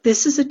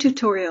This is a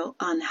tutorial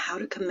on how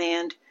to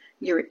command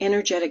your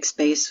energetic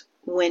space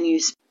when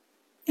you speak.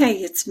 Hey,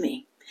 it's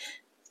me.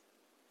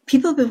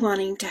 People have been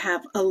wanting to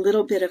have a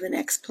little bit of an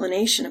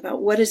explanation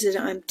about what is it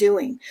I'm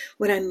doing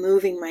when I'm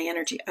moving my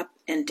energy up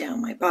and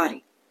down my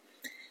body.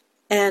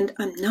 And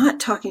I'm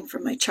not talking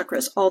from my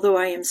chakras, although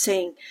I am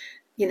saying,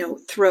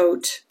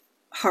 throat,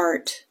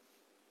 heart,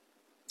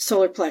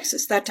 solar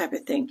plexus, that type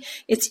of thing.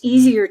 It's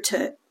easier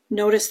to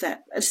notice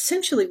that.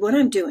 Essentially, what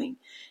I'm doing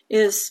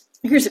is,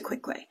 here's a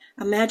quick way.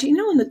 Imagine,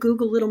 in the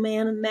Google little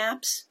man and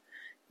maps,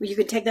 where you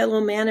can take that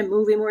little man and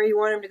move him where you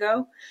want him to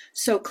go.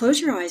 So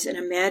close your eyes and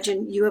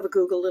imagine you have a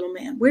Google little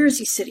man. Where is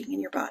he sitting in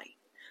your body?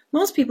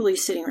 Most people,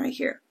 he's sitting right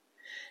here.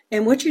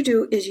 And what you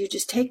do is you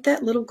just take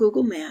that little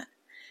Google man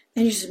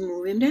and you just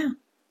move him down.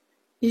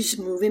 You just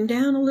move him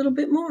down a little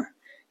bit more.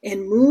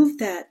 And move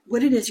that,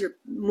 what it is, you're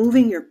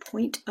moving your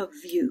point of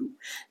view,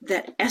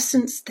 that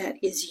essence that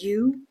is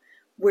you,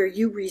 where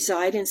you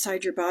reside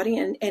inside your body.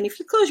 And if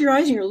you close your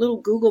eyes and your little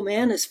Google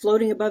man is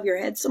floating above your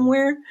head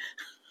somewhere,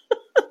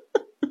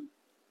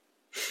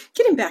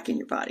 get him back in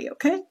your body,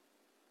 okay?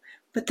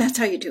 But that's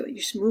how you do it. You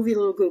just move your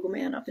little Google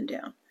man up and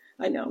down.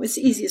 I know, it's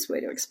the easiest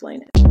way to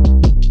explain it.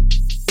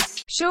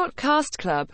 Short Cast Club